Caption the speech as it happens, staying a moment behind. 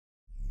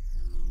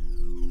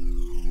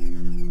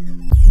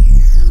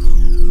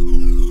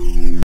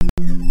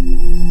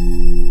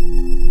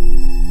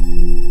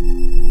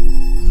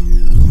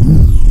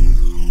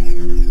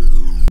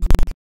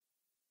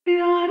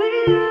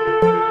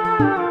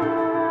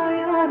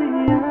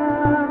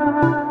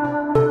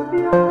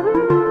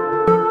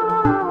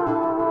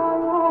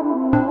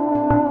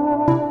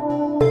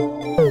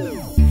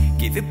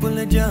किते भुल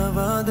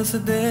जावा दस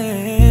दे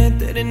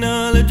तेरे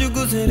नाल जो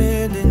गुजरे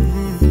दिन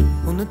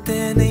हुन ते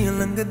नहीं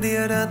लंघदी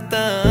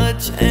रातां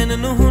चैन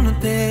नूं हुन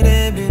तेरे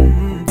बिन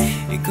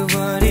एक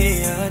बारी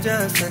आजा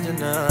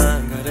सजना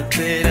घर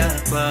तेरा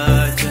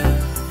बाजा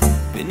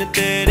बिन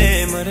तेरे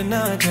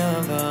मरना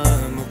जावा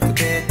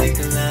मुकदे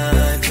दिखला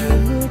जा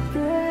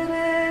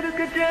तेरे रुक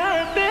जा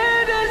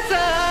तेरे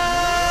साथ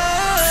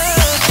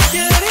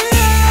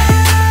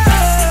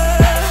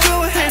go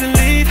ahead and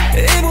leave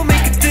it won't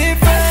make a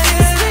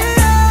difference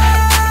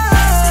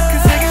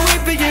 'cause I can't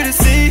wait for you to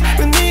see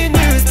when me and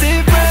you is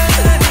different.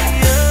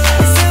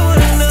 Cause I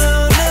wanna know,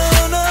 no,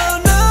 no,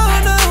 no,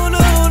 no,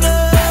 no, no.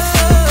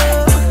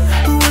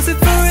 Was it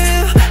for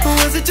real or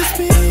was it just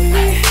me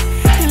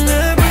in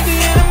love with the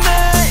enemy?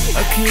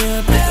 अखियां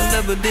पे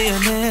लभदियां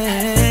ने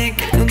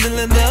कितों दिल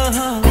दा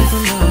हाल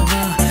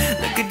सुनावा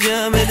लग जा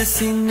मेरे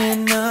सीने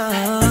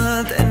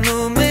नाल तैनू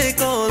मेरे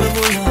कोल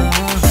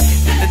बुलावा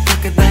दिल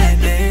तकदा है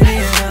तेरी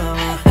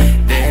रावां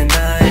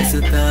देंदा है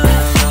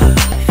सतावा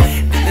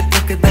दिल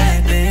तकदा है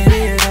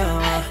तेरी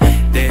रावां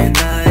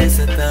देंदा है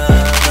सतावा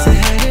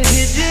सहर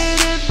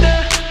हिजरता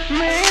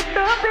मैं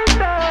तो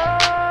पिता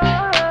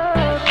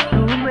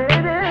तू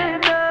मेरे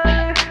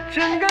नाल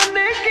चंगा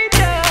नहीं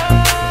जा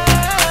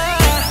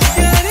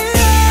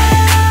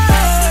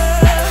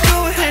go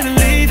ahead and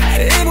leave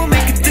it won't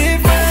make a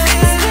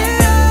difference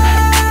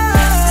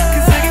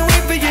 'cause I can't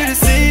wait for you to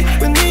see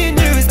when me and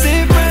you is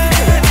different.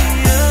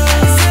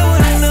 Cause I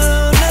wanna know,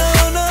 no,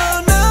 no,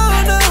 no,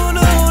 no,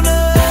 no, no.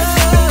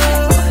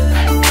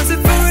 Was it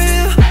for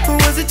real or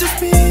was it just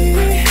me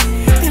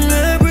in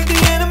love with the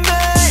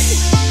enemy?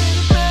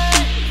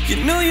 You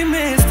know you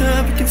messed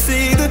up, you can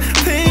see the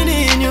pain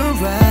in your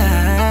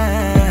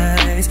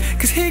eyes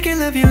 'cause he can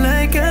love you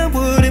like I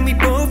would and we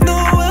both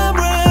know I'm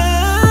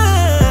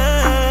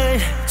right.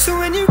 So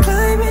when you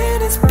climb in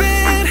his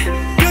bed,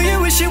 girl, you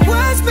wish it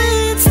was me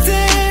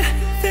instead.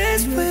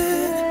 That's when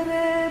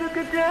look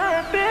at your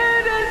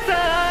better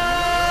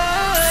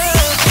side.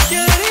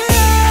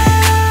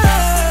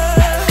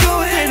 Go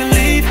ahead and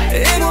leave,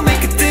 it won't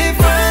make a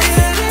difference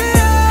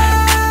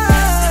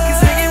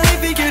 'cause I can't wait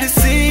for you to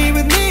see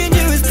with me and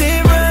you is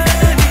different.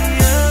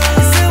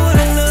 Cause I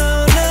wanna know,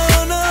 no,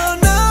 no,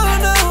 no,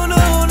 no,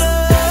 no, no.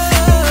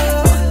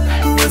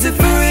 Was it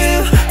for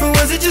real or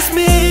was it just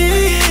me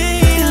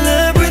in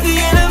love with the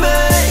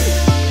enemy?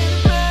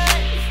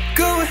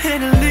 Go ahead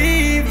and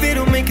leave, it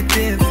don't make a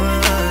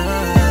difference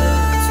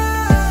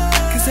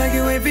 'cause I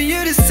can't wait for you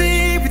to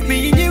see with me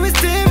and you is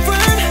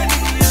different.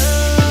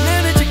 Now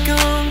that you're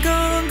gone,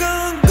 gone,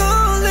 gone,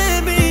 gone, let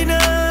me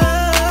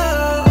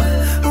know.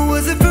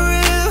 Was it for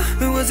real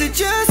or was it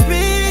just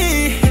me